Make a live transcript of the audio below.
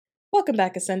Welcome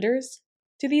back, Ascenders,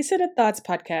 to the Ascended Thoughts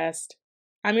podcast.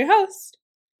 I'm your host,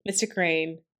 Mr.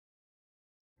 Crane.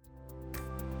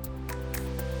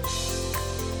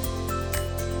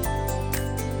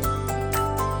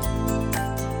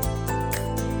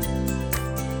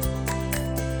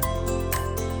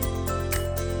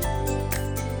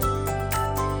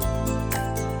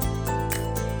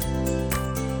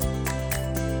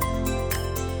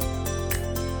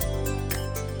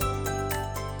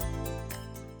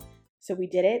 So we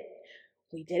did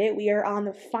it. We are on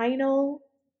the final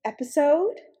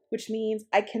episode, which means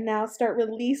I can now start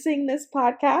releasing this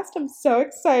podcast. I'm so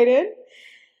excited.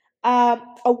 A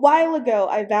while ago,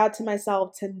 I vowed to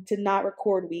myself to not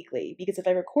record weekly, because if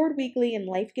I record weekly and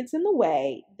life gets in the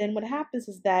way, then what happens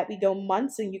is that we go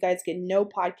months and you guys get no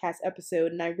podcast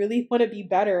episode. And I really want to be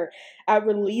better at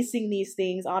releasing these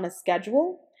things on a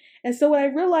schedule. And so what I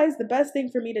realized the best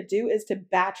thing for me to do is to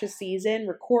batch a season,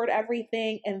 record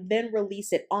everything, and then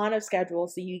release it on a schedule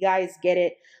so you guys get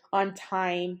it on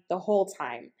time the whole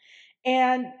time.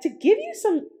 And to give you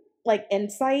some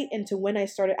insight into when I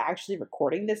started actually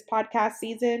recording this podcast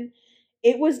season,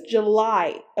 it was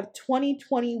July of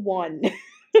 2021.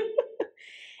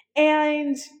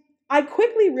 And I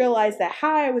quickly realized that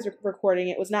how I was recording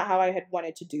it was not how I had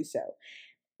wanted to do so.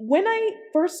 When I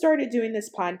first started doing this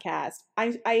podcast,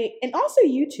 I and also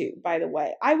YouTube, by the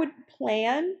way, I would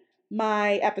plan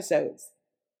my episodes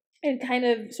and kind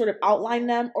of sort of outline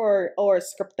them or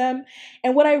script them.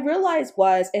 And what I realized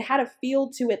was it had a feel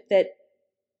to it that,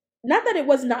 not that it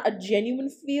was not a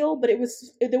genuine feel, but it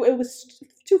was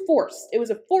too forced. It was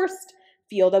a forced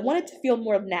feel. I wanted to feel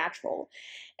more natural.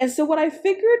 And so what I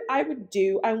figured I would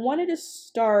do, I wanted to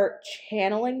start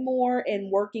channeling more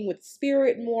and working with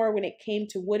spirit more when it came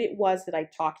to what it was that I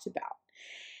talked about.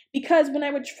 Because when I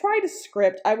would try to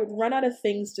script, I would run out of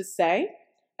things to say.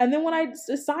 And then when I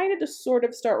decided to sort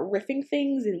of start riffing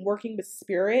things and working with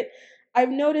spirit, I've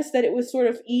noticed that it was sort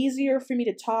of easier for me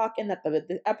to talk, and that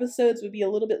the episodes would be a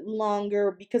little bit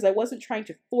longer because I wasn't trying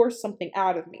to force something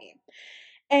out of me.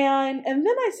 And then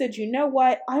I said, you know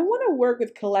what? I want to work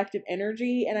with collective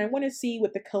energy, and I want to see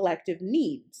what the collective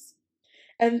needs.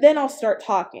 And then I'll start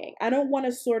talking. I don't want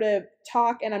to sort of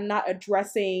talk and I'm not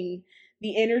addressing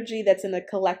the energy that's in the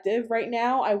collective right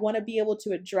now. I want to be able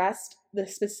to address the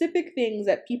specific things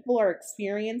that people are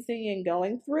experiencing and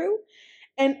going through.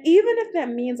 And even if that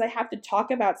means I have to talk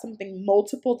about something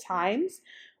multiple times,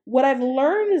 what I've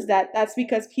learned is that that's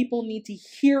because people need to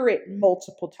hear it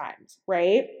multiple times,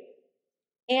 right?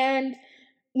 And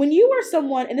when you are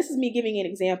someone, and this is me giving an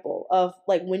example of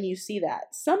when you see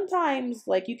that, sometimes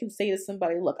you can say to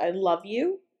somebody, look, I love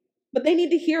you, but they need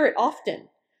to hear it often,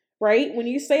 right? When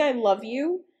you say I love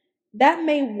you, that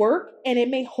may work and it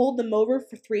may hold them over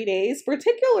for 3 days,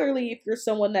 particularly if you're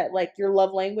someone that your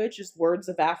love language is words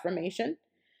of affirmation.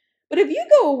 But if you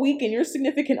go a week and your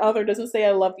significant other doesn't say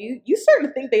I love you, you start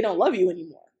to think they don't love you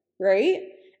anymore, right?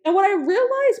 And what I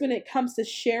realize when it comes to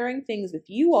sharing things with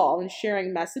you all and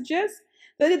sharing messages,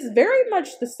 that it's very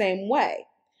much the same way,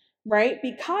 right?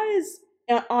 Because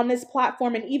on this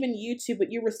platform and even YouTube,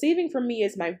 what you're receiving from me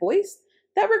is my voice.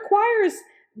 That requires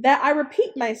that I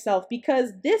repeat myself,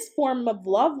 because this form of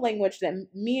love language that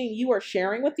me and you are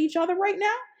sharing with each other right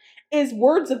now is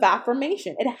words of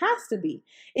affirmation. It has to be.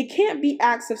 It can't be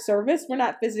acts of service. We're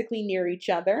not physically near each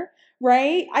other,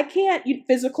 right? I can't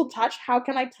physical touch. How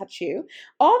can I touch you?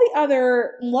 All the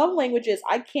other love languages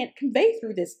I can't convey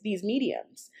through these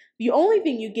mediums. The only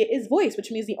thing you get is voice,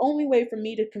 which means the only way for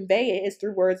me to convey it is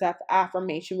through words of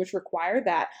affirmation, which require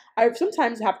that I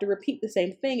sometimes have to repeat the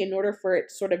same thing in order for it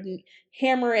to sort of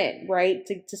hammer in, right?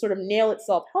 To sort of nail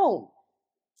itself home.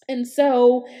 And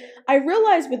so I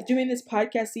realized with doing this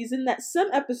podcast season that some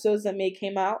episodes that may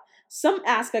came out, some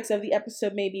aspects of the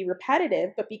episode may be repetitive,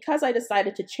 but because I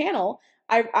decided to channel,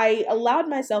 I allowed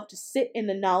myself to sit in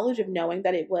the knowledge of knowing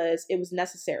that it was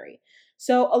necessary.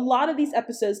 So a lot of these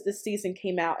episodes this season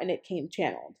came out and it came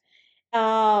channeled.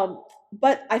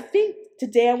 But I think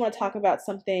today I want to talk about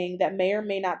something that may or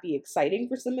may not be exciting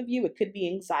for some of you. It could be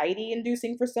anxiety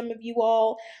inducing for some of you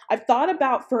all. I've thought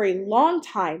about for a long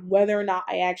time whether or not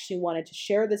I actually wanted to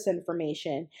share this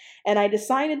information. And I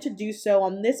decided to do so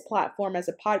on this platform as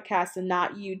a podcast and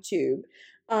not YouTube.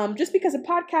 Just because a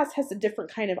podcast has a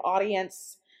different kind of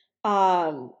audience.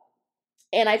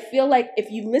 And I feel like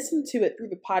if you listen to it through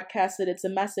the podcast, that it's a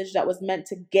message that was meant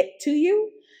to get to you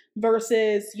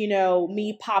versus,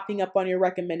 me popping up on your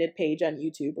recommended page on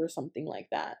YouTube or something like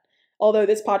that. Although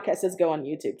this podcast does go on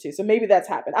YouTube too. So maybe that's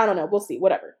happened. I don't know. We'll see.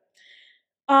 Whatever.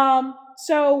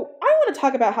 So I want to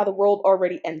talk about how the world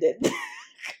already ended.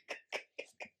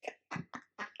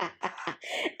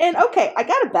 And okay, I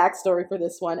got a backstory for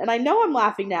this one, and I know I'm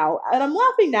laughing now, and I'm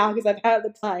laughing now because I've had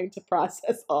the time to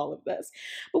process all of this.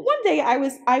 But one day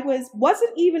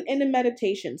wasn't even in a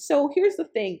meditation. So here's the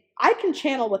thing: I can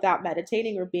channel without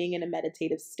meditating or being in a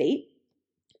meditative state.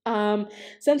 Um,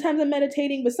 Sometimes I'm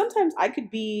meditating, but sometimes I could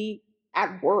be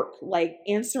at work, like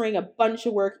answering a bunch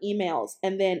of work emails,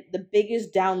 and then the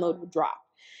biggest download would drop.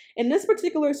 In this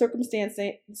particular circumstance,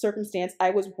 I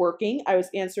was working, I was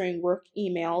answering work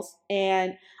emails,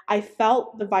 and I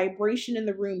felt the vibration in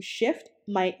the room shift.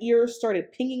 My ears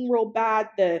started pinging real bad.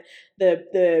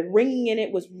 The ringing in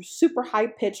it was super high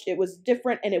pitched. It was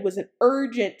different, and it was an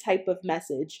urgent type of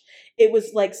message. It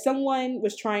was like someone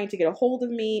was trying to get a hold of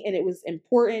me, and it was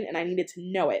important, and I needed to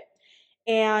know it.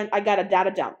 And I got a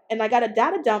data dump, and I got a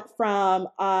data dump from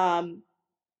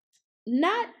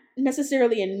not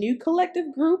necessarily a new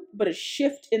collective group, but a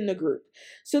shift in the group.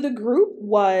 So the group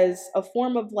was a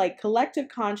form of like collective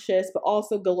conscious, but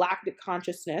also galactic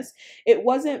consciousness. It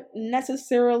wasn't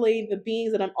necessarily the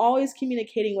beings that I'm always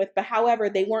communicating with, but however,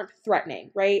 they weren't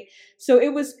threatening, right? So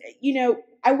it was,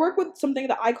 I work with something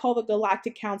that I call the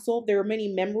Galactic Council. There are many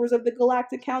members of the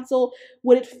Galactic Council.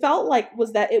 What it felt like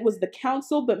was that it was the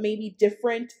council, but maybe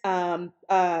different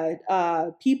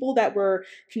people that were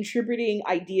contributing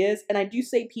ideas. And I do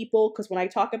say people because when I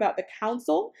talk about the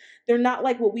council, they're not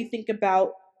like what we think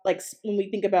about, like when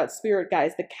we think about spirit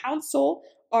guides. The council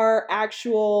are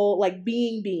actual like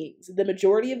beings. The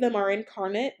majority of them are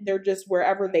incarnate. They're just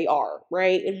wherever they are,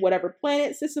 right? In whatever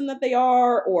planet system that they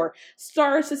are or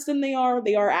star system they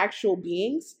are actual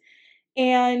beings.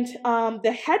 And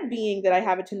the head being that I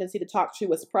have a tendency to talk to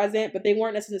was present, but they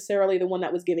weren't necessarily the one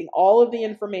that was giving all of the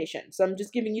information. So I'm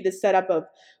just giving you the setup of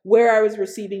where I was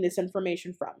receiving this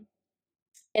information from.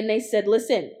 And they said,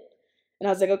 listen. And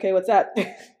I was like, okay, what's up?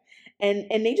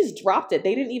 and they just dropped it.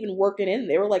 They didn't even work it in.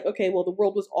 They were like, okay, well, the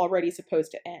world was already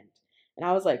supposed to end. And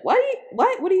I was like, what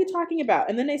are you talking about?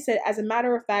 And then they said, as a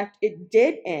matter of fact, it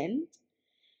did end.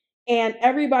 And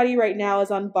everybody right now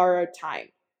is on borrowed time.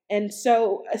 And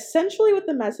so essentially what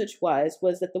the message was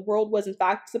that the world was in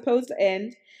fact supposed to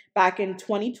end back in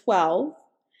 2012,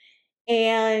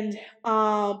 and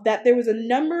that there was a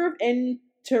number of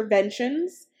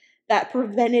interventions that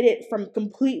prevented it from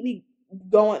completely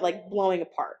going like blowing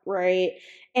apart, right?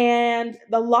 And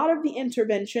a lot of the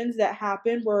interventions that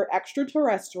happened were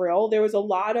extraterrestrial. There was a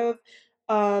lot of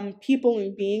people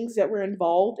and beings that were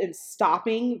involved in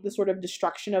stopping the sort of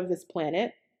destruction of this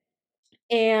planet.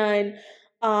 And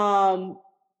um,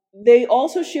 they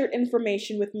also shared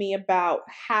information with me about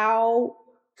how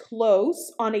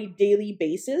close on a daily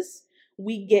basis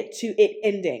we get to it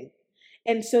ending.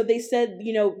 And so they said,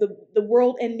 the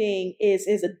world ending is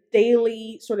a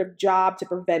daily sort of job to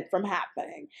prevent from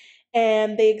happening.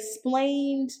 And they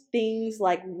explained things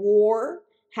like war,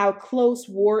 how close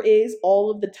war is all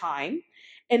of the time.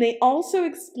 And they also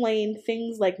explained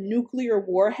things like nuclear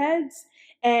warheads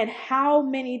and how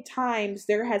many times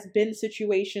there has been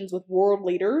situations with world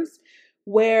leaders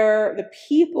where the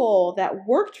people that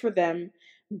worked for them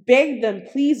begged them,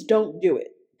 please don't do it.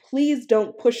 Please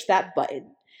don't push that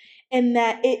button. And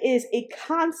that it is a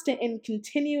constant and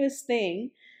continuous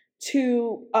thing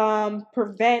to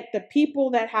prevent the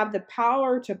people that have the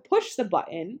power to push the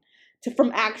button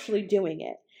from actually doing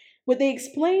it. What they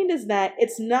explained is that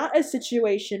it's not a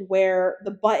situation where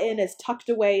the button is tucked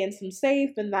away in some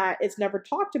safe and that it's never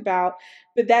talked about,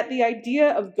 but that the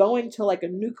idea of going to like a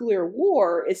nuclear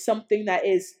war is something that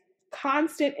is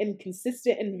constant and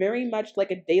consistent and very much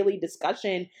like a daily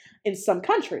discussion in some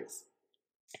countries.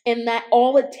 And that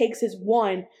all it takes is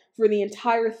one for the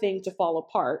entire thing to fall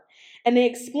apart. And they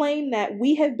explain that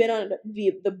we have been on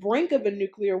the brink of a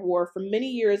nuclear war for many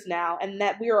years now, and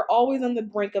that we are always on the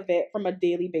brink of it from a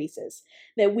daily basis.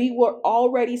 That we were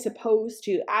already supposed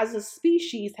to, as a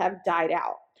species, have died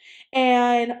out.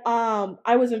 And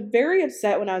I was very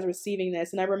upset when I was receiving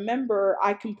this. And I remember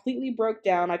I completely broke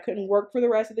down. I couldn't work for the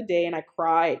rest of the day, and I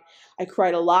cried. I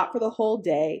cried a lot for the whole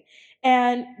day.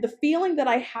 And the feeling that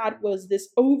I had was this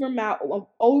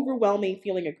overwhelming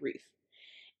feeling of grief.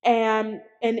 And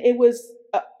it was,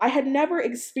 I had never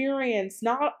experienced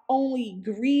not only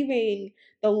grieving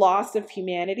the loss of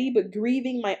humanity, but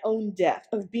grieving my own death,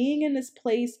 of being in this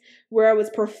place where I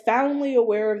was profoundly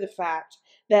aware of the fact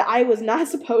that I was not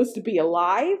supposed to be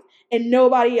alive and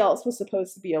nobody else was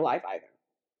supposed to be alive either.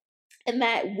 And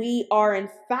that we are, in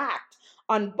fact,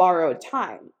 on borrowed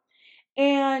time.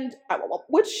 And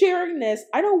with sharing this,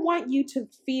 I don't want you to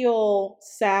feel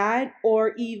sad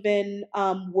or even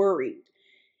worried.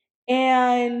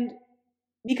 And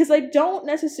because I don't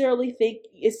necessarily think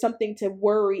it's something to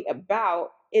worry about,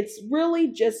 it's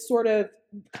really just sort of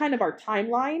kind of our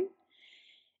timeline.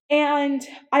 And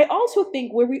I also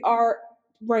think where we are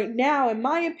right now, in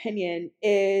my opinion,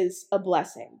 is a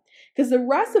blessing. Because the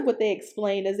rest of what they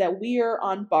explain is that we are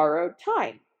on borrowed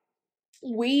time.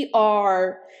 We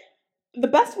are, the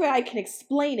best way I can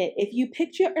explain it, if you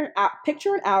picture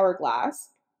an hourglass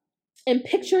and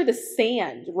picture the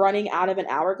sand running out of an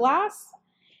hourglass,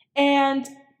 and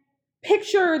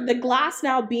picture the glass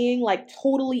now being like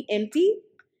totally empty,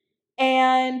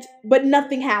 and but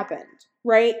nothing happened,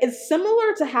 right? It's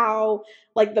similar to how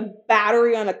like the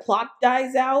battery on a clock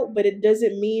dies out, but it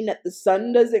doesn't mean that the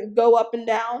sun doesn't go up and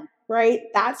down, right?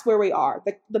 That's where we are.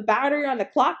 The battery on the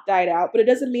clock died out, but it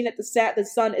doesn't mean that the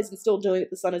sun isn't still doing what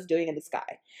the sun is doing in the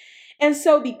sky. And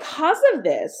so because of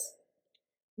this,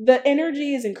 the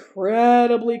energy is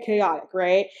incredibly chaotic,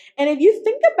 right? And if you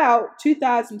think about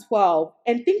 2012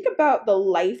 and think about the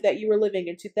life that you were living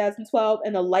in 2012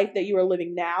 and the life that you are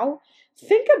living now,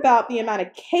 think about the amount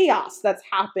of chaos that's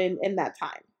happened in that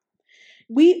time.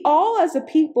 We all as a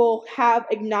people have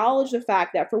acknowledged the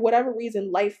fact that for whatever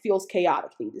reason life feels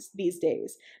chaotic these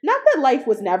days. Not that life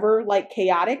was never like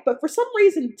chaotic, but for some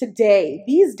reason today,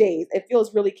 these days, it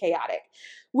feels really chaotic.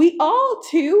 We all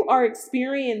too are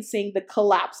experiencing the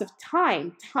collapse of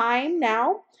time. Time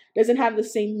now doesn't have the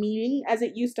same meaning as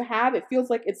it used to have. It feels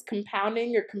like it's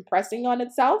compounding or compressing on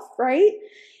itself, right?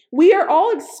 We are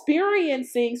all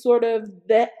experiencing sort of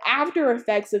the after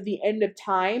effects of the end of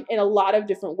time in a lot of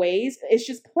different ways. It's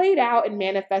just played out and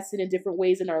manifested in different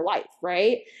ways in our life,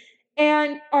 right?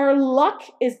 And our luck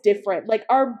is different. Like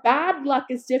our bad luck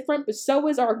is different, but so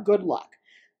is our good luck,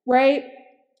 right?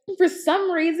 For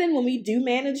some reason, when we do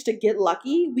manage to get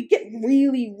lucky, we get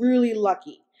really, really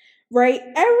lucky, right?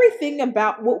 Everything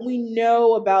about what we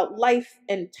know about life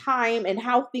and time and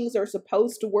how things are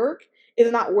supposed to work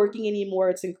is not working anymore.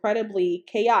 It's incredibly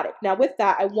chaotic. Now, with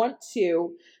that, I want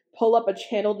to pull up a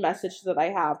channeled message that I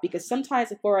have, because sometimes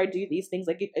before I do these things,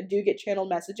 I do get channeled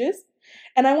messages.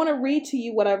 And I want to read to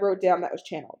you what I wrote down that was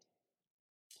channeled.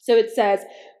 So it says,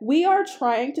 "We are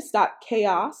trying to stop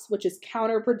chaos, which is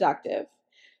counterproductive.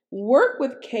 Work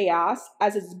with chaos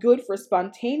as it's good for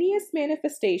spontaneous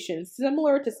manifestation,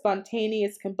 similar to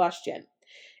spontaneous combustion.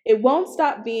 It won't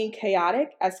stop being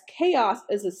chaotic, as chaos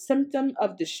is a symptom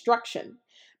of destruction.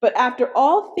 But after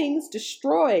all things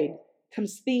destroyed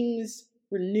comes things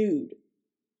renewed."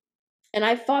 And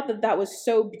I thought that that was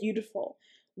so beautiful.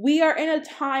 We are in a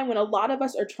time when a lot of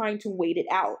us are trying to wait it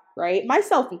out, right?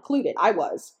 Myself included, I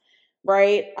was,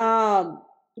 right?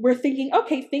 We're thinking,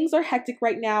 okay, things are hectic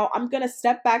right now. I'm going to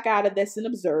step back out of this and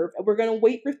observe. And we're going to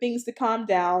wait for things to calm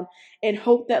down and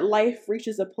hope that life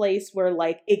reaches a place where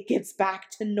like it gets back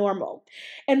to normal.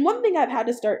 And one thing I've had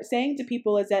to start saying to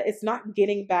people is that it's not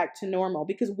getting back to normal,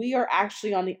 because we are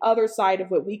actually on the other side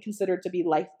of what we consider to be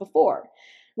life before.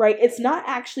 Right? It's not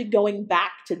actually going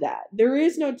back to that. There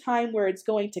is no time where it's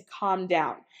going to calm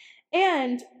down.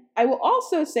 And I will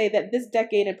also say that this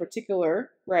decade in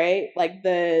particular, right, like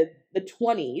the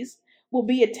 20s, will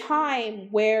be a time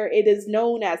where it is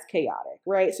known as chaotic,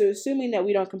 right? So assuming that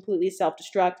we don't completely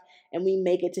self-destruct and we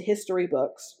make it to history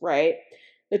books, right?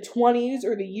 The 20s,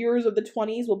 or the years of the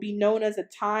 20s, will be known as a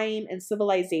time in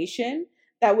civilization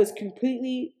that was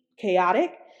completely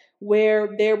chaotic, where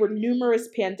there were numerous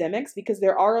pandemics, because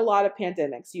there are a lot of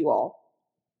pandemics, you all.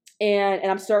 And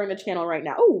I'm starting the channel right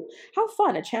now. Oh, how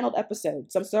fun, a channeled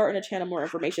episode. So I'm starting to channel more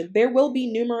information. There will be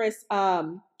numerous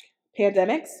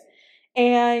pandemics,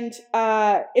 and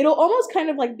it'll almost kind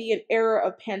of like be an era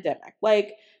of pandemic.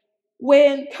 Like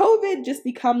when COVID just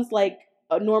becomes like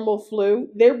a normal flu,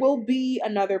 there will be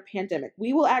another pandemic.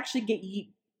 We will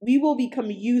actually we will become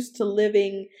used to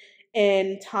living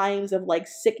in times of like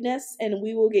sickness, and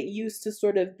we will get used to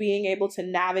sort of being able to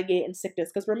navigate in sickness.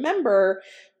 Because remember,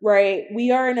 right, we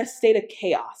are in a state of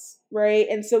chaos, right?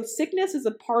 And so sickness is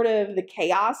a part of the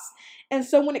chaos. And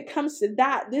so when it comes to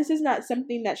that, this is not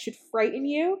something that should frighten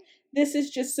you. This is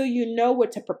just so you know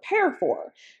what to prepare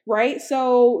for, right?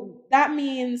 So that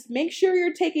means make sure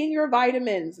you're taking your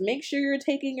vitamins, make sure you're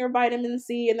taking your vitamin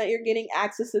C, and that you're getting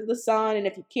access to the sun. And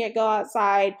if you can't go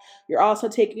outside, you're also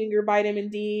taking your vitamin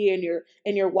D,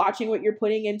 and you're watching what you're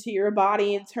putting into your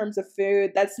body in terms of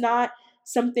food. That's not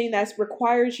something that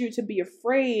requires you to be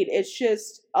afraid. It's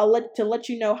just to let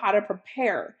you know how to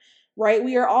prepare. Right?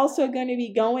 We are also going to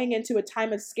be going into a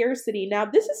time of scarcity. Now,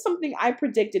 this is something I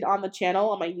predicted on the channel,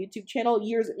 on my YouTube channel,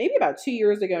 maybe about 2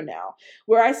 years ago now,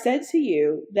 where I said to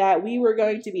you that we were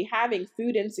going to be having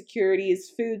food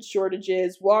insecurities, food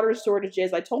shortages, water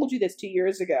shortages. I told you this 2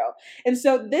 years ago. And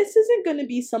so this isn't going to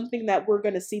be something that we're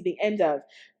going to see the end of.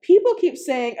 People keep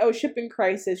saying, oh, shipping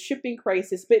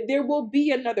crisis, but there will be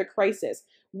another crisis.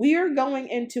 We are going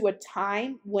into a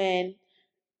time when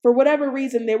for whatever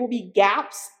reason, there will be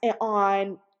gaps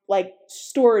on like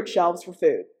storage shelves for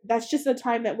food. That's just the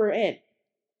time that we're in.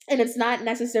 And it's not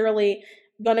necessarily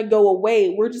going to go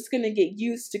away. We're just going to get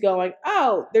used to going,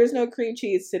 oh, there's no cream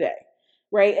cheese today,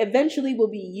 right? Eventually we'll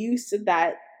be used to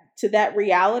that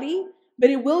reality, but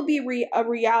it will be a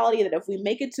reality that if we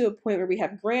make it to a point where we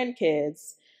have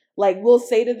grandkids, like we'll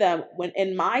say to them, when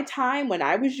in my time, when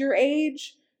I was your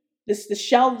age, the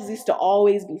shelves used to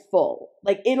always be full.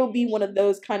 Like it'll be one of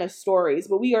those kind of stories.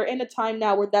 But we are in a time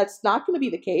now where that's not going to be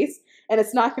the case. And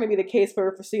it's not going to be the case for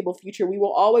a foreseeable future. We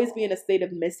will always be in a state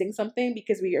of missing something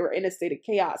because we are in a state of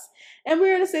chaos. And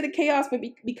we're in a state of chaos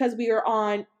because we are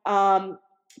on,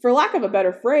 for lack of a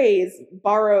better phrase,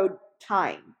 borrowed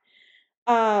time.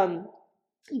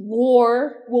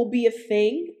 War will be a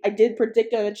thing. I did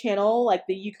predict on the channel, like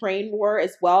the Ukraine war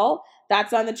as well.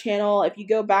 That's on the channel. If you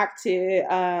go back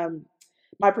to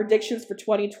my predictions for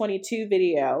 2022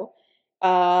 video,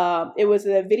 it was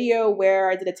a video where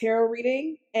I did a tarot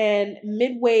reading, and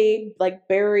midway, like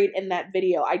buried in that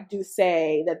video, I do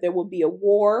say that there will be a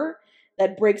war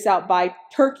that breaks out by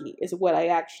Turkey, is what I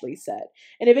actually said.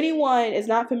 And if anyone is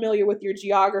not familiar with your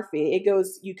geography, it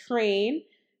goes Ukraine.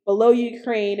 Below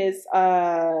Ukraine is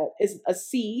a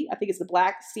sea. I think it's the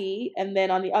Black Sea. And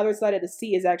then on the other side of the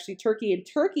sea is actually Turkey. And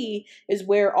Turkey is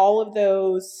where all of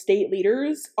those state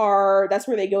leaders are. That's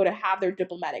where they go to have their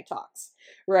diplomatic talks,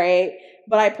 right?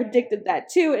 But I predicted that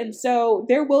too. And so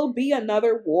there will be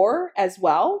another war as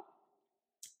well.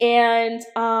 And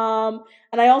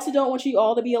I also don't want you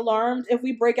all to be alarmed if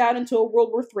we break out into a World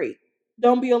War III.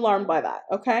 Don't be alarmed by that,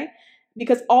 okay?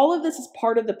 Because all of this is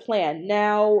part of the plan.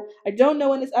 Now, I don't know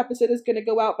when this episode is going to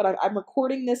go out, but I'm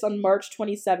recording this on March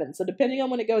 27th. So depending on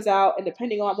when it goes out and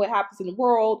depending on what happens in the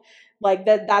world, like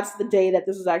that's the day that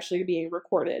this is actually being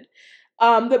recorded.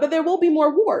 But there will be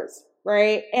more wars,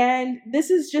 right? And this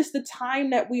is just the time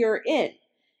that we are in.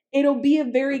 It'll be a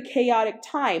very chaotic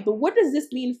time. But what does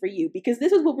this mean for you? Because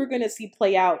this is what we're going to see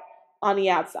play out on the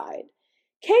outside.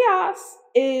 Chaos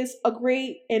is a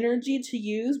great energy to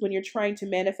use when you're trying to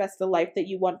manifest the life that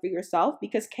you want for yourself,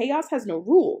 because chaos has no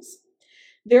rules.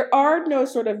 There are no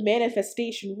sort of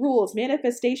manifestation rules.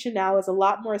 Manifestation now is a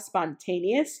lot more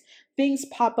spontaneous. Things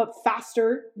pop up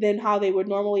faster than how they would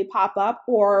normally pop up,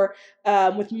 or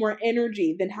with more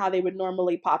energy than how they would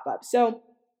normally pop up. So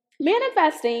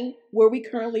manifesting where we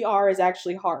currently are is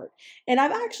actually hard. And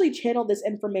I've actually channeled this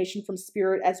information from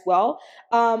Spirit as well.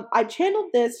 I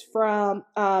channeled this from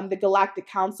the Galactic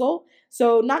Council.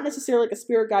 So not necessarily like a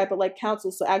spirit guide, but like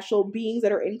council. So actual beings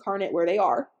that are incarnate where they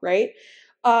are, right?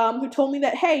 Who told me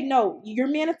that, hey, no, your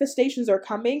manifestations are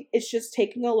coming. It's just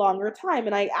taking a longer time.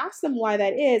 And I asked them why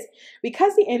that is.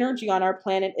 Because the energy on our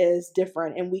planet is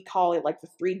different, and we call it like the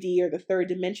 3D or the third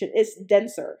dimension. It's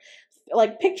denser.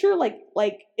 Like picture like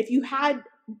if you had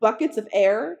buckets of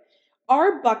air,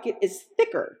 our bucket is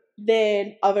thicker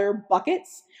than other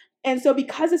buckets. And so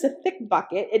because it's a thick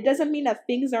bucket, it doesn't mean that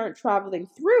things aren't traveling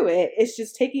through it. It's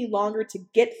just taking longer to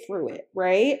get through it,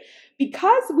 right?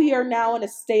 Because we are now in a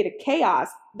state of chaos,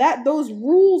 that those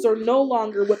rules are no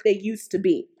longer what they used to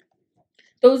be.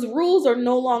 Those rules are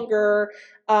no longer,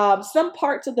 some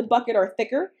parts of the bucket are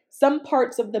thicker. Some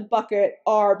parts of the bucket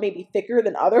are maybe thicker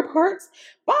than other parts,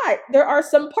 but there are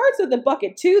some parts of the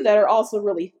bucket too that are also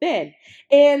really thin.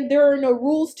 And there are no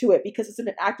rules to it because it's in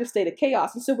an active state of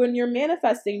chaos. And so when you're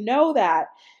manifesting, know that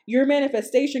your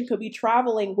manifestation could be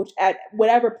traveling at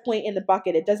whatever point in the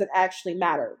bucket. It doesn't actually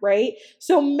matter, right?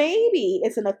 So maybe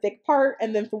it's in a thick part,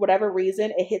 and then for whatever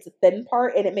reason, it hits a thin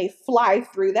part and it may fly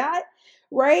through that,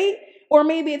 right? Or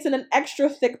maybe it's in an extra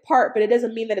thick part, but it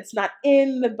doesn't mean that it's not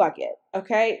in the bucket,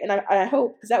 okay? And I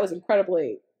hope, because that was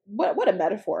incredibly, what a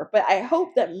metaphor, but I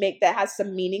hope that has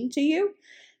some meaning to you.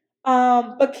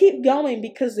 But keep going,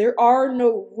 because there are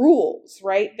no rules,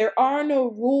 right? There are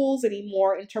no rules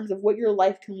anymore in terms of what your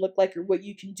life can look like, or what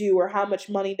you can do, or how much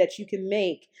money that you can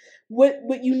make. What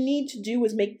you need to do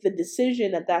is make the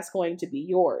decision that that's going to be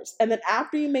yours. And then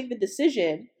after you make the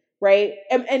decision, right?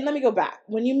 And let me go back.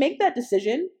 When you make that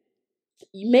decision,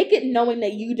 you make it knowing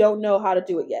that you don't know how to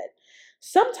do it yet.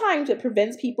 Sometimes it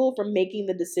prevents people from making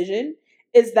the decision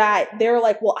is that they're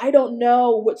like, well, I don't know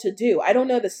what to do. I don't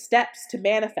know the steps to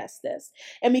manifest this.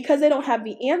 And because they don't have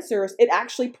the answers, it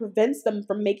actually prevents them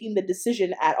from making the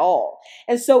decision at all.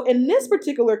 And so in this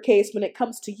particular case, when it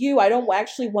comes to you, I don't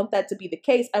actually want that to be the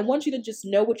case. I want you to just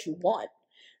know what you want.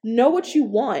 Know what you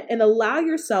want and allow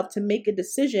yourself to make a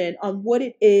decision on what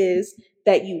it is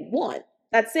that you want.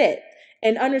 That's it.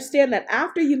 And understand that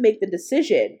after you make the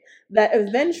decision, that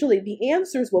eventually the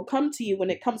answers will come to you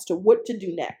when it comes to what to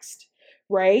do next,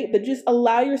 right? But just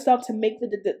allow yourself to make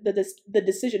the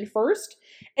decision first,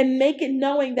 and make it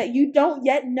knowing that you don't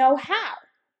yet know how.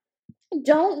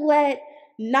 Don't let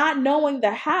not knowing the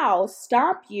how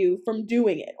stop you from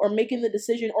doing it or making the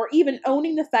decision or even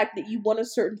owning the fact that you want a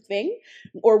certain thing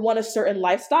or want a certain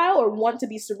lifestyle or want to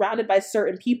be surrounded by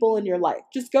certain people in your life.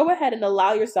 Just go ahead and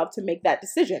allow yourself to make that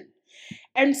decision.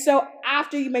 And so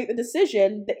after you make the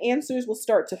decision, the answers will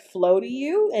start to flow to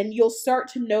you, and you'll start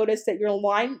to notice that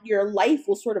your life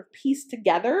will sort of piece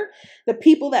together. The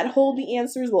people that hold the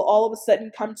answers will all of a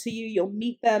sudden come to you. You'll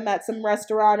meet them at some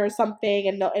restaurant or something,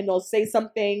 and they'll say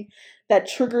something that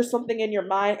triggers something in your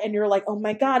mind, and you're like, oh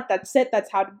my God, that's it.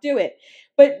 That's how to do it.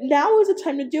 But now is the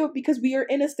time to do it, because we are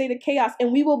in a state of chaos,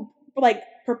 and we will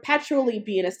perpetually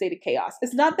be in a state of chaos.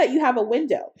 It's not that you have a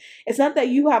window. It's not that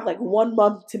you have 1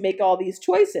 month to make all these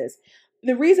choices.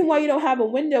 The reason why you don't have a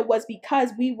window was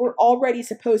because we were already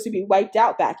supposed to be wiped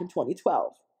out back in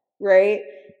 2012, right?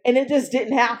 And it just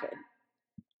didn't happen.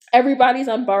 Everybody's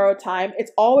on borrowed time.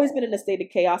 It's always been in a state of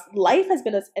chaos. Life has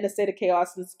been in a state of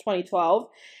chaos since 2012.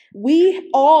 We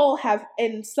all have,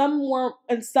 in some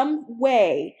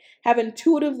way, have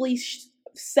intuitively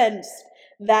sensed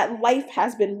that life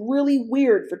has been really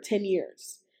weird for 10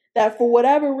 years. That for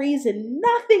whatever reason,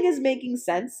 nothing is making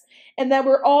sense, and that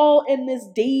we're all in this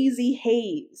daisy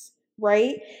haze,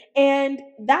 right? And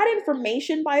that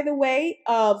information, by the way,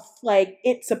 of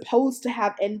it's supposed to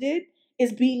have ended,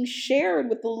 is being shared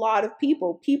with a lot of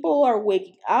people. People are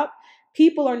waking up.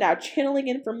 People are now channeling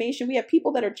information. We have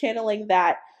people that are channeling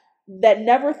that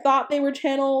never thought they were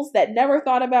channels, that never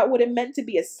thought about what it meant to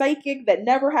be a psychic, that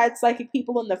never had psychic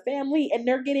people in the family, and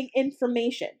they're getting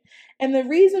information. And the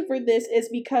reason for this is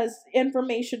because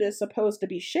information is supposed to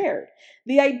be shared.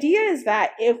 The idea is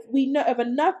that if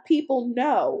enough people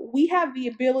know, we have the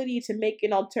ability to make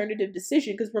an alternative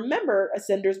decision. Because remember,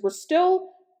 Ascenders, we're still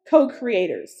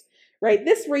co-creators. Right?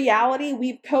 This reality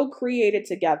we've co-created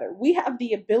together. We have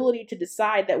the ability to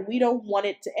decide that we don't want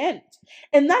it to end.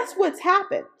 And that's what's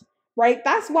happened, right?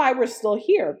 That's why we're still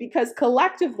here, because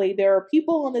collectively there are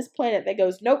people on this planet that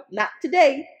goes, nope, not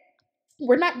today.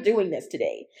 We're not doing this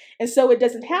today. And so it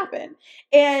doesn't happen.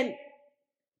 And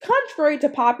contrary to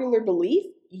popular belief,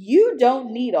 you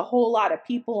don't need a whole lot of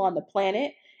people on the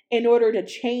planet in order to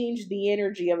change the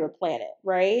energy of the planet,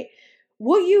 right?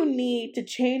 What you need to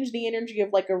change the energy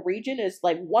of a region is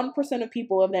 1% of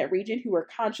people in that region who are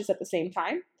conscious at the same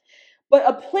time. But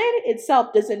a planet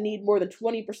itself doesn't need more than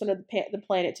 20% of the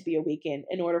planet to be awakened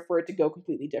in order for it to go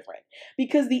completely different.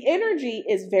 Because the energy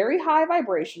is very high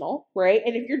vibrational, right?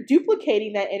 And if you're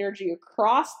duplicating that energy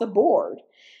across the board,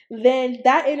 then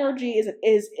that energy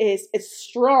is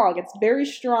strong. It's very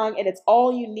strong, and it's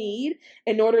all you need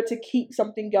in order to keep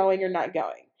something going or not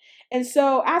going. And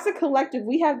so as a collective,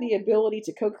 we have the ability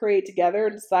to co-create together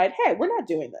and decide, hey, we're not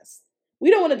doing this. We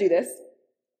don't want to do this.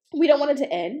 We don't want it to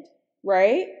end,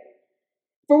 right?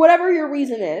 For whatever your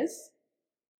reason is.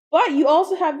 But you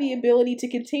also have the ability to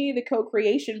continue the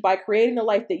co-creation by creating the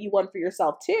life that you want for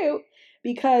yourself too,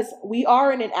 because we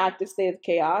are in an active state of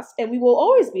chaos, and we will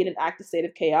always be in an active state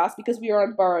of chaos because we are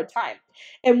on borrowed time.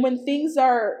 And when things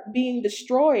are being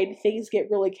destroyed, things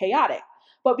get really chaotic.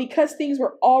 But because things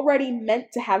were already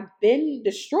meant to have been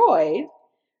destroyed,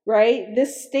 right?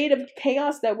 This state of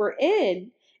chaos that we're in,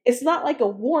 it's not like a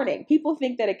warning. People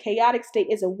think that a chaotic state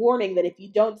is a warning that if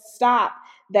you don't stop,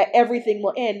 that everything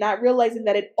will end, not realizing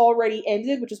that it already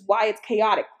ended, which is why it's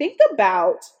chaotic. Think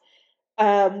about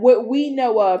what we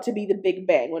know of to be the Big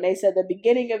Bang, when they said the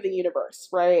beginning of the universe,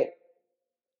 right?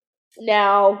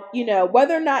 Now,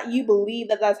 whether or not you believe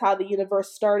that that's how the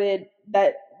universe started,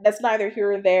 that's neither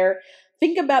here or there.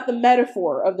 Think about the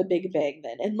metaphor of the Big Bang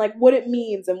then, and what it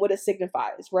means and what it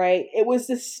signifies, right? It was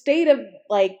this state of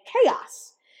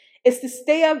chaos. It's the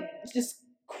state of just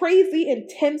crazy,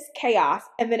 intense chaos,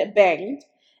 and then it banged.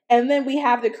 And then we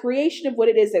have the creation of what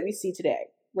it is that we see today,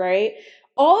 right?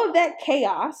 All of that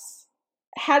chaos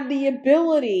had the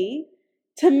ability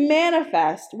to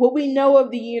manifest what we know of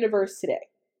the universe today.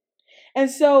 And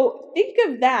so think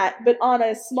of that, but on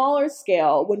a smaller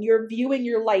scale, when you're viewing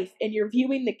your life and you're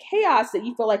viewing the chaos that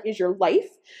you feel like is your life,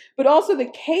 but also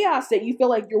the chaos that you feel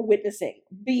like you're witnessing,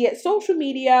 be it social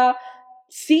media,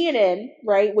 CNN,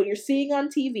 right? What you're seeing on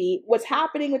TV, what's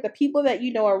happening with the people that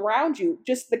you know around you,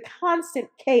 just the constant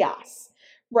chaos,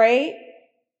 right?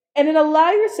 And then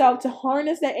allow yourself to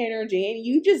harness that energy. And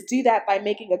you just do that by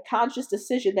making a conscious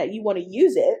decision that you want to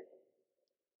use it.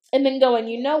 And then going,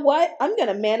 you know what? I'm going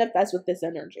to manifest with this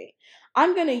energy.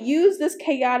 I'm going to use this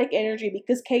chaotic energy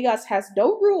because chaos has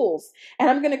no rules. And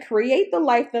I'm going to create the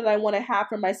life that I want to have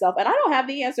for myself. And I don't have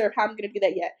the answer of how I'm going to do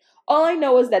that yet. All I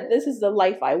know is that this is the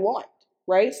life I want,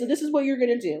 right? So this is what you're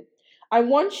going to do. I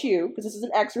want you, because this is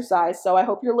an exercise, so I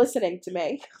hope you're listening to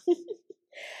me.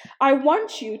 I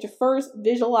want you to first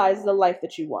visualize the life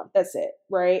that you want. That's it,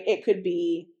 right? It could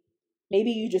be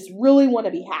maybe you just really want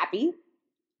to be happy.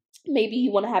 Maybe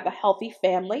you want to have a healthy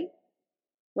family,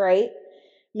 right?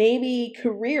 Maybe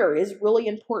career is really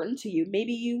important to you.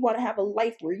 Maybe you want to have a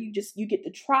life where you get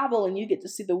to travel and you get to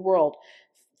see the world.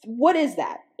 What is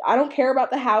that? I don't care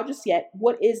about the how just yet.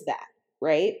 What is that,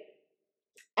 right?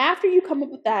 After you come up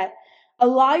with that,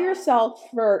 allow yourself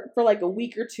for like a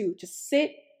week or two to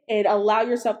sit and allow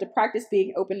yourself to practice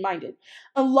being open-minded.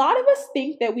 A lot of us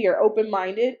think that we are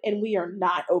open-minded and we are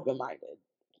not open-minded.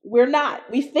 We're not.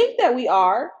 We think that we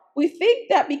are. We think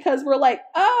that because we're like,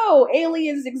 oh,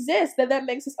 aliens exist, that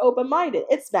makes us open-minded.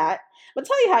 It's not. I'll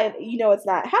tell you how you know it's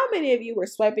not. How many of you were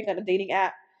swiping on a dating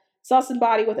app, saw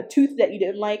somebody with a tooth that you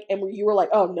didn't like, and you were like,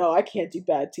 oh no, I can't do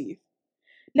bad teeth.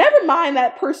 Never mind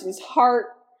that person's heart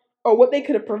or what they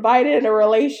could have provided in a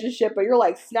relationship, but you're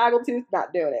like, snaggletooth,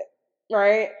 not doing it,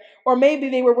 right? Or maybe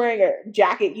they were wearing a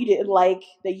jacket you didn't like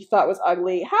that you thought was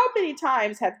ugly. How many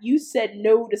times have you said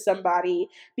no to somebody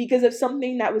because of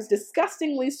something that was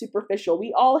disgustingly superficial?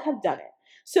 We all have done it.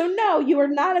 So no, you are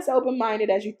not as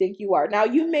open-minded as you think you are. Now,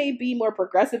 you may be more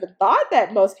progressive in thought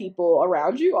that most people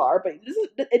around you are, but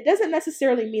it doesn't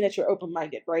necessarily mean that you're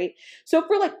open-minded, right? So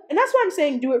for like, and that's why I'm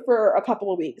saying do it for a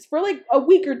couple of weeks, for like a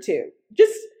week or two.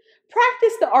 Just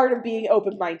practice the art of being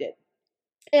open-minded.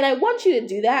 And I want you to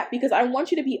do that because I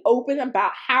want you to be open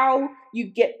about how you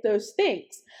get those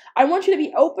things. I want you to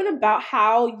be open about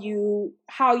how you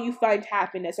find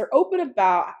happiness, or open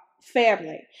about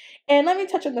family. And let me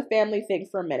touch on the family thing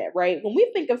for a minute, right? When we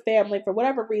think of family, for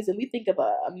whatever reason, we think of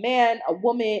a man, a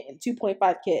woman, and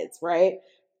 2.5 kids, right?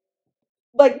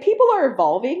 Like, people are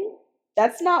evolving.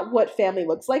 That's not what family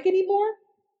looks like anymore.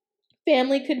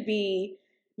 Family could be,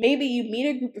 maybe you meet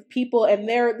a group of people and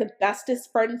they're the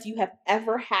bestest friends you have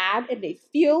ever had and they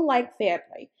feel like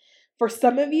family. For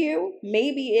some of you,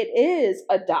 maybe it is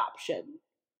adoption,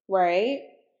 right?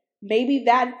 Maybe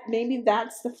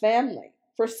that's the family.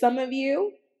 For some of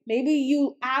you, maybe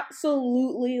you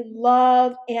absolutely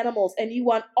love animals and you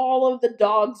want all of the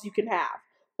dogs you can have,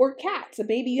 or cats. And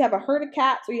maybe you have a herd of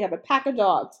cats or you have a pack of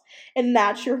dogs, and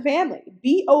that's your family.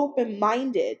 Be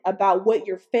open-minded about what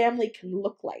your family can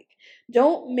look like.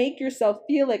 Don't make yourself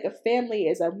feel like a family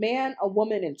is a man, a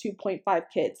woman, and 2.5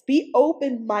 kids. Be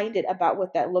open-minded about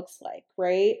what that looks like,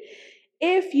 right?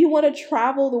 If you want to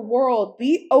travel the world,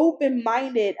 be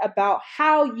open-minded about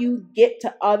how you get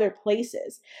to other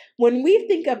places. When we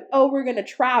think of, oh, we're going to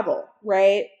travel,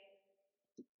 right?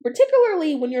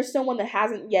 Particularly when you're someone that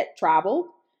hasn't yet traveled,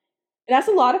 and that's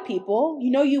a lot of people.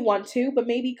 You know you want to, but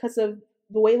maybe because of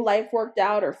the way life worked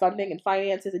out or funding and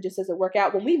finances, it just doesn't work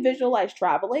out. When we visualize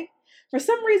traveling, for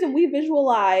some reason, we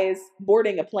visualize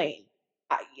boarding a plane.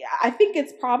 I think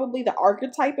it's probably the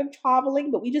archetype of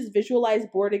traveling, but we just visualize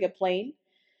boarding a plane.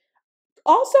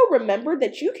 Also, remember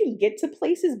that you can get to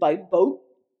places by boat,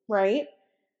 right?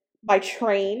 By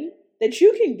train, that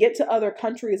you can get to other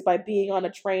countries by being on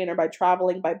a train or by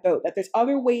traveling by boat, that there's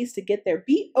other ways to get there.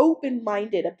 Be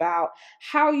open-minded about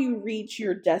how you reach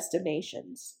your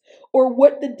destinations or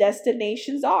what the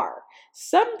destinations are.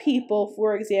 Some people,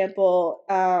 for example,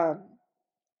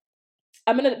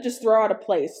 I'm going to just throw out a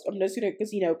place. I'm just going to,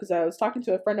 because I was talking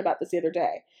to a friend about this the other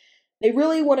day. They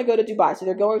really want to go to Dubai, so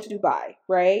they're going to Dubai,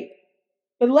 right?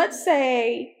 But let's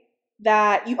say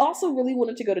that you also really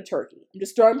wanted to go to Turkey. I'm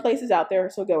just throwing places out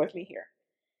there, so go with me here.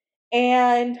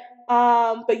 And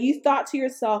but you thought to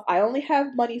yourself, I only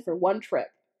have money for one trip.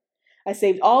 I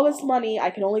saved all this money,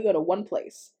 I can only go to one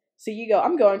place. So you go,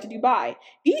 I'm going to Dubai.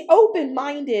 Be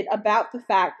open-minded about the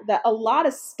fact that a lot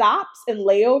of stops and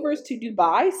layovers to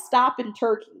Dubai stop in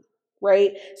Turkey,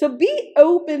 right? So be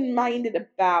open-minded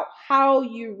about how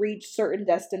you reach certain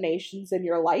destinations in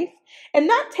your life. And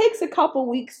that takes a couple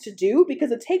weeks to do because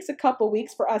it takes a couple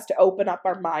weeks for us to open up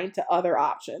our mind to other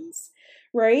options,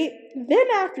 right? Then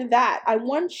after that, I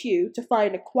want you to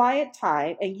find a quiet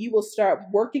time and you will start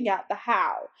working out the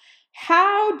how.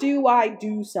 How do I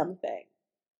do something?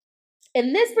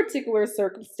 In this particular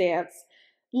circumstance,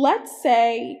 let's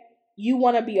say you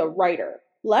want to be a writer.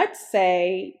 Let's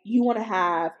say you want to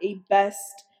have a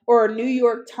best or a New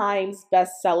York Times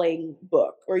best-selling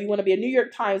book, or you want to be a New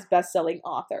York Times best-selling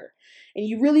author. And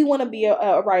you really want to be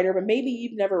a writer, but maybe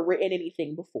you've never written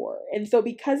anything before. And so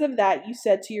because of that, you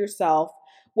said to yourself,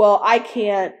 well, I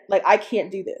can't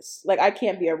do this. Like, I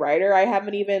can't be a writer. I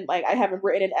haven't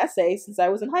written an essay since I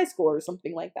was in high school or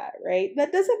something like that, right?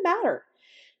 That doesn't matter.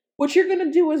 What you're going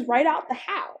to do is write out the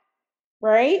how,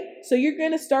 right? So you're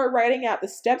going to start writing out the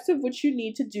steps of what you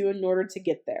need to do in order to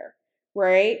get there,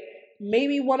 right?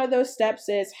 Maybe one of those steps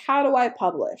is, how do I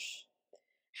publish?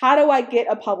 How do I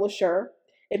get a publisher?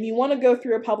 If you want to go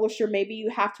through a publisher, maybe you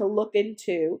have to look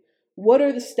into what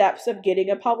are the steps of getting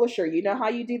a publisher. You know how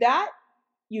you do that?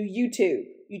 You YouTube.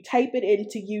 You type it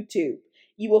into YouTube.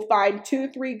 You will find 2 or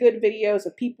 3 good videos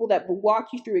of people that will walk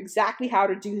you through exactly how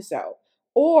to do so.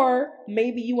 Or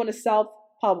maybe you want to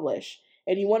self-publish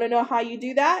and you want to know how you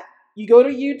do that? You go to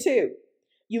YouTube.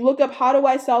 You look up how do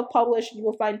I self-publish, and you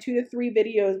will find 2 to 3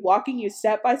 videos walking you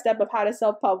step by step of how to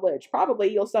self-publish. Probably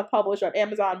you'll self-publish on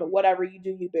Amazon, but whatever you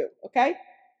do, you boo, okay?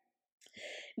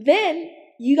 Then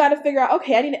you got to figure out,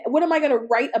 okay, what am I going to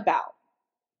write about,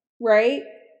 right?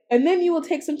 And then you will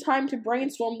take some time to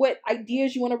brainstorm what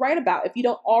ideas you want to write about if you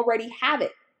don't already have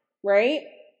it, right?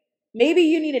 Maybe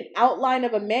you need an outline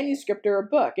of a manuscript or a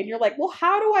book, and you're like, well,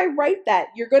 how do I write that?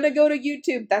 You're going to go to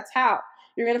YouTube. That's how.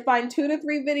 You're going to find 2 to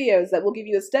 3 videos that will give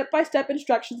you a step-by-step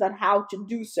instructions on how to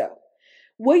do so.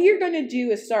 What you're going to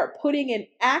do is start putting in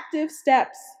active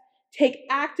steps. Take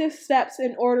active steps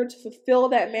in order to fulfill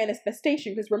that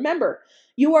manifestation. Because remember,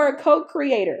 you are a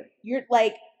co-creator. You're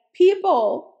like,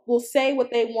 people will say what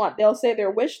they want. They'll say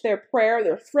their wish, their prayer,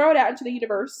 they'll throw it out into the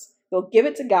universe. They'll give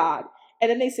it to God.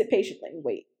 And then they sit patiently and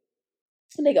wait.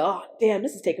 And they go, oh, damn,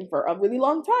 this is taking for a really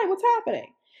long time. What's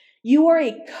happening? You are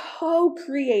a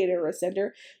co-creator, Ascender.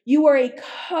 You are a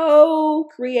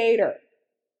co-creator.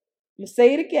 I'm going to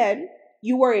say it again.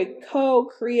 You are a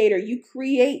co-creator. You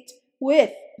create with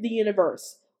the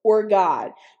universe or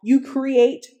God. You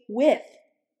create with.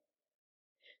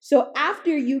 So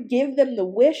after you give them the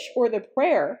wish or the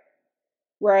prayer,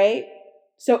 right?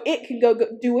 So it can go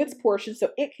do its portion, so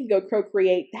it can go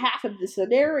co-create half of the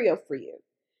scenario for you.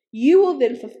 You will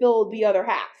then fulfill the other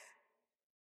half.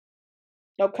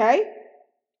 Okay?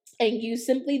 And you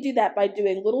simply do that by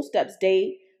doing little steps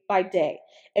day by day.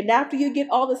 And after you get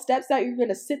all the steps out, you're going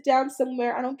to sit down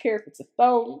somewhere. I don't care if it's a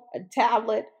phone, a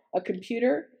tablet, a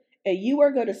computer, and you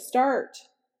are going to start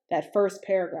that first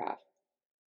paragraph.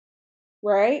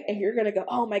 Right? And you're going to go,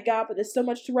 oh my God, but there's so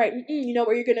much to write. You know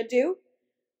what you're going to do?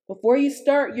 Before you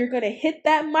start, you're going to hit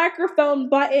that microphone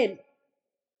button.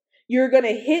 You're going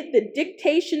to hit the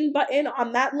dictation button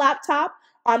on that laptop,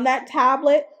 on that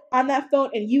tablet, on that phone,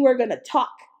 and you are going to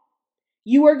talk.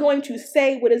 You are going to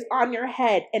say what is on your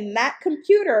head, and that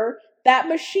computer, that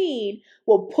machine,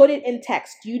 will put it in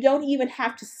text. You don't even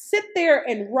have to sit there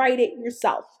and write it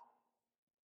yourself.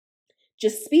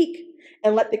 Just speak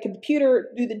and let the computer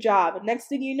do the job. And next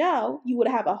thing you know, you would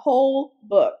have a whole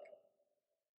book.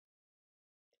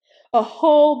 A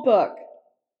whole book.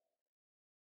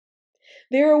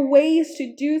 There are ways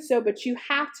to do so, but you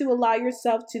have to allow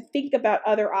yourself to think about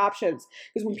other options.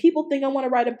 Because when people think I want to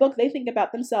write a book, they think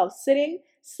about themselves sitting,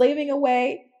 slaving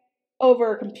away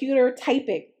over a computer,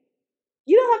 typing.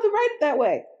 You don't have to write it that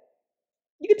way.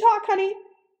 You can talk, honey.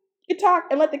 You can talk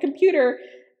and let the computer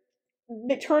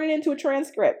turn it into a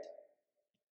transcript.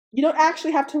 You don't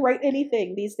actually have to write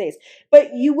anything these days.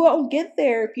 But you won't get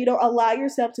there if you don't allow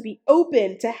yourself to be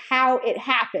open to how it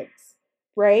happens,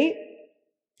 right?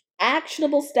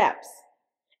 Actionable steps.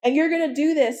 And you're going to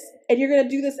do this, and you're going to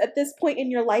do this at this point in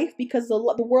your life because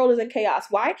the world is in chaos.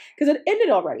 Why? Because it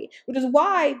ended already, which is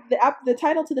why the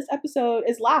title to this episode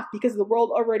is Laugh, because the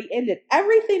world already ended.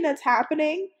 Everything that's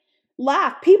happening,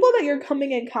 laugh. People that you're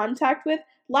coming in contact with,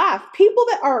 laugh. People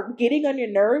that are getting on your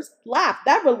nerves, laugh.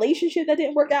 That relationship that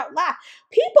didn't work out, laugh.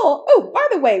 People, oh, by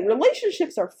the way,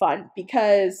 relationships are fun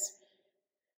because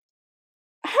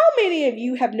how many of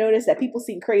you have noticed that people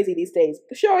seem crazy these days?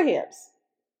 Show of hands.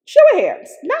 Show of hands.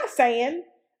 Not saying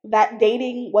that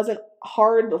dating wasn't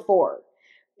hard before,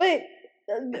 but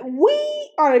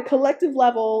we on a collective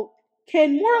level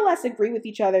can more or less agree with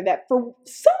each other that for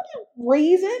some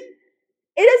reason,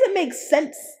 it doesn't make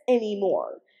sense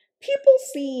anymore. People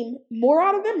seem more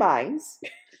out of their minds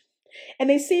and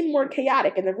they seem more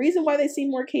chaotic. And the reason why they seem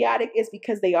more chaotic is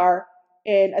because they are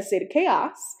in a state of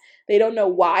chaos. They don't know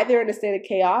why they're in a state of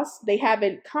chaos. They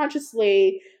haven't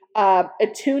consciously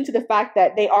attuned to the fact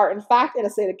that they are in fact in a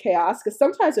state of chaos. Because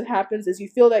sometimes what happens is you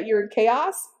feel that you're in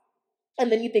chaos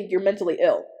and then you think you're mentally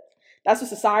ill. That's what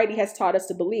society has taught us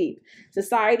to believe.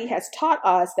 Society has taught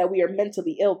us that we are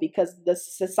mentally ill because the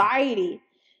society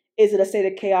is in a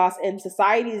state of chaos, and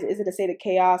society is in a state of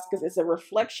chaos because it's a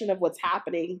reflection of what's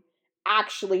happening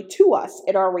actually to us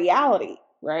in our reality,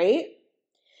 right?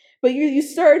 But you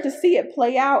start to see it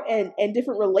play out in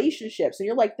different relationships. And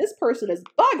you're like, this person is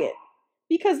bugging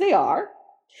because they are.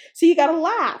 So you got to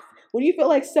laugh. When you feel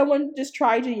like someone just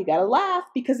tried you got to laugh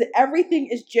because everything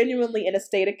is genuinely in a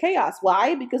state of chaos.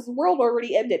 Why? Because the world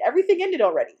already ended. Everything ended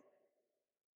already.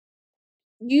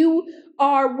 You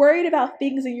are worried about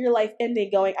things in your life ending,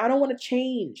 going, I don't want to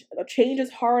change. Change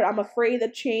is hard. I'm afraid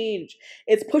of change.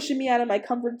 It's pushing me out of my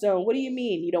comfort zone. What do you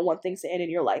mean you don't want things to end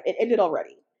in your life? It ended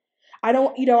already. I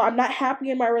don't, I'm not happy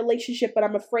in my relationship, but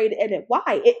I'm afraid to end it. Why?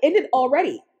 It ended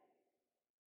already.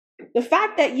 The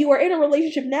fact that you are in a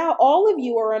relationship now, all of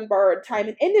you are on borrowed time.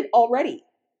 It ended already.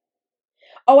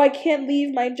 Oh, I can't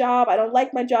leave my job. I don't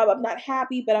like my job. I'm not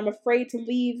happy, but I'm afraid to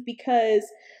leave because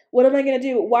what am I going to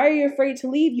do? Why are you afraid to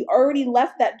leave? You already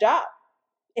left that job.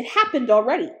 It happened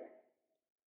already.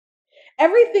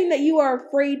 Everything that you are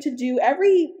afraid to do,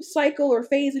 every cycle or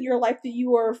phase in your life that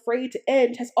you are afraid to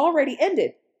end has already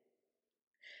ended.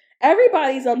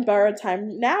 Everybody's on borrowed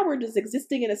time. Now we're just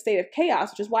existing in a state of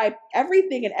chaos, which is why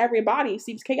everything and everybody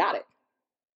seems chaotic.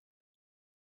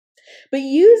 But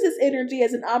use this energy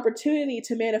as an opportunity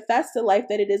to manifest the life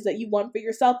that it is that you want for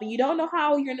yourself. And you don't know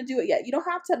how you're going to do it yet. You don't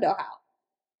have to know how.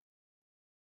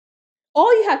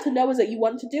 All you have to know is that you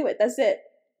want to do it. That's it.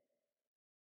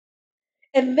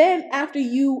 And then after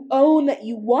you own that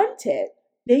you want it,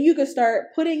 then you can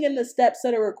start putting in the steps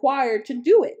that are required to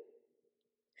do it.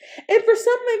 And for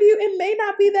some of you, it may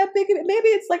not be that big of it. Maybe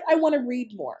it's like, I want to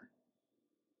read more.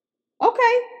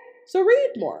 Okay, so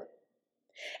read more.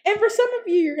 And for some of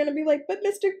you, you're going to be like, but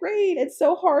Mr. Great, it's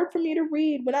so hard for me to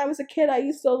read. When I was a kid, I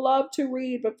used to love to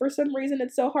read, but for some reason,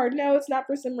 it's so hard. No, it's not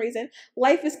for some reason.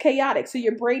 Life is chaotic, so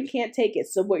your brain can't take it.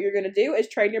 So what you're going to do is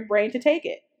train your brain to take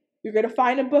it. You're going to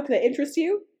find a book that interests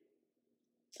you.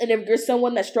 And if you're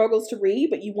someone that struggles to read,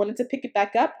 but you wanted to pick it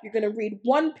back up, you're going to read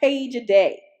 1 page a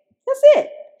day. That's it.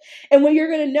 And what you're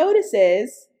going to notice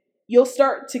is you'll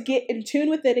start to get in tune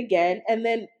with it again, and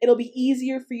then it'll be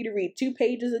easier for you to read 2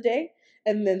 pages a day,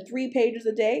 and then 3 pages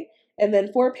a day, and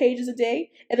then 4 pages a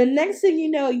day. And the next thing you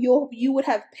know, you would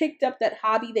have picked up that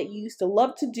hobby that you used to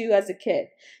love to do as a kid.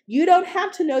 You don't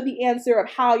have to know the answer of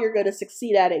how you're going to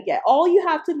succeed at it yet. All you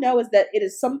have to know is that it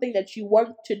is something that you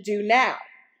want to do now.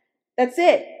 That's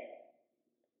it.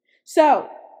 So,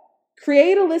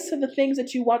 create a list of the things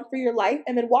that you want for your life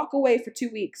and then walk away for 2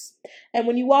 weeks. And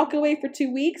when you walk away for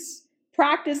 2 weeks,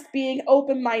 practice being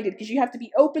open-minded because you have to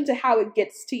be open to how it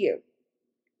gets to you.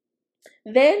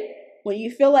 Then, when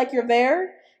you feel like you're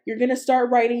there, you're going to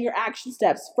start writing your action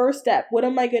steps. First step, what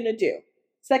am I going to do?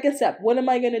 Second step, what am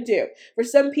I going to do? For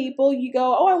some people, you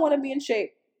go, oh, I want to be in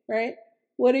shape, right?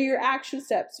 What are your action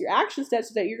steps? Your action steps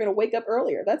is that you're going to wake up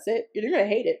earlier. That's it. You're going to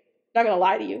hate it. I'm not going to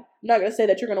lie to you. I'm not going to say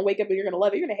that you're going to wake up and you're going to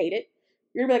love it. You're going to hate it.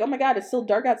 You're going to be like, oh my God, it's still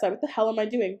dark outside. What the hell am I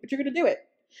doing? But you're going to do it.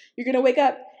 You're going to wake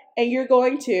up and you're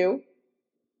going to,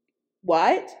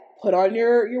 what? Put on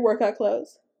your workout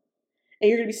clothes. And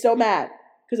you're going to be so mad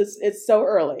because it's so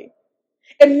early.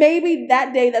 And maybe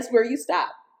that day, that's where you stop.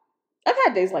 I've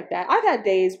had days like that. I've had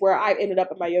days where I ended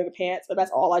up in my yoga pants and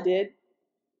that's all I did.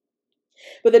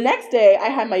 But the next day, I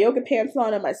had my yoga pants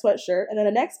on and my sweatshirt. And then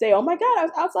the next day, oh my God, I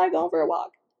was outside going for a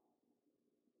walk.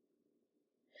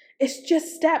 It's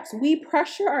just steps. We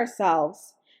pressure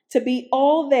ourselves to be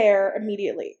all there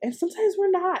immediately. And sometimes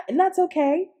we're not. And that's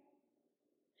okay.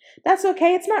 That's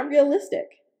okay. It's not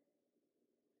realistic.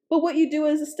 But what you do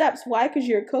is the steps. Why? Because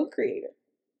you're a co-creator.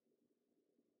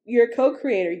 You're a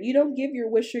co-creator. You don't give your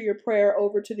wish or your prayer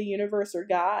over to the universe or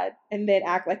God and then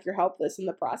act like you're helpless in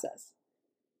the process.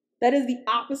 That is the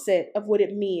opposite of what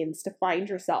it means to find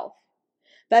yourself.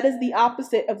 That is the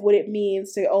opposite of what it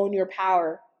means to own your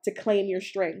power, to claim your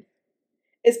strength.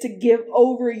 Is to give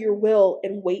over your will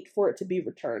and wait for it to be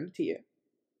returned to you.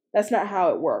 That's not how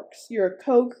it works. You're a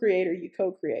co-creator. You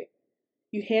co-create.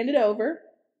 You hand it over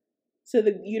so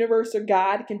the universe or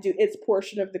God can do its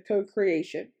portion of the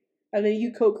co-creation. And then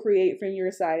you co-create from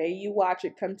your side and you watch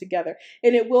it come together.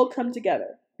 And it will come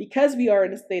together because we are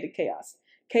in a state of chaos.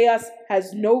 Chaos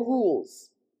has no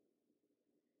rules.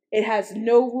 It has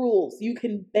no rules. You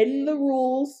can bend the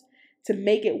rules to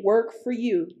make it work for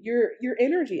you. Your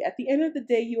energy. At the end of the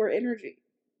day, you are energy.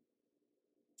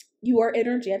 You are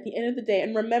energy at the end of the day.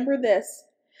 And remember this,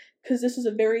 because this is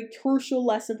a very crucial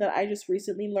lesson that I just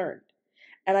recently learned.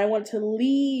 And I want to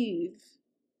leave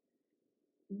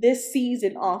this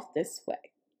season off this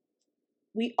way.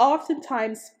 We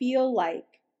oftentimes feel like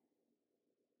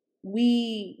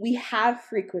we have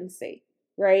frequency,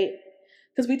 right?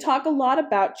 Because we talk a lot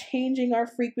about changing our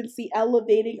frequency,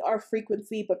 elevating our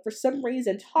frequency, but for some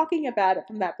reason, talking about it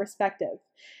from that perspective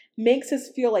makes us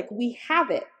feel like we have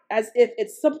it, as if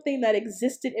it's something that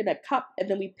existed in a cup and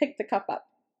then we pick the cup up.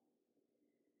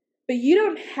 But you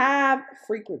don't have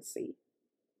frequency.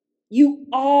 You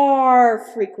are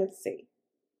frequency.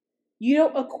 You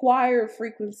don't acquire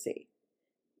frequency.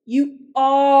 You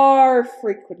are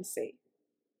frequency.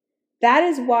 That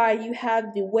is why you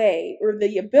have the way or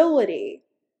the ability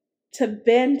to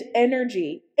bend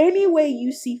energy any way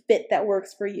you see fit that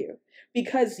works for you,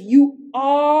 because you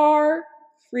are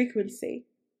frequency.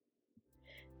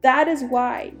 That is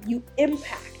why you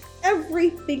impact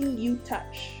everything you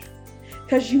touch,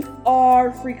 because you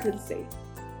are frequency.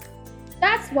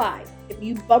 That's why if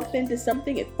you bump into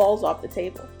something, it falls off the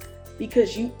table,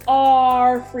 because you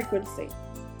are frequency.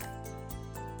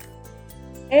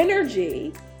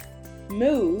 Energy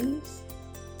moves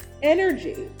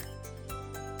energy.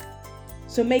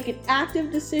 So make an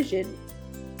active decision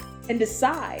and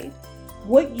decide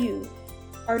what you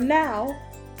are now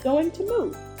going to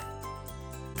move.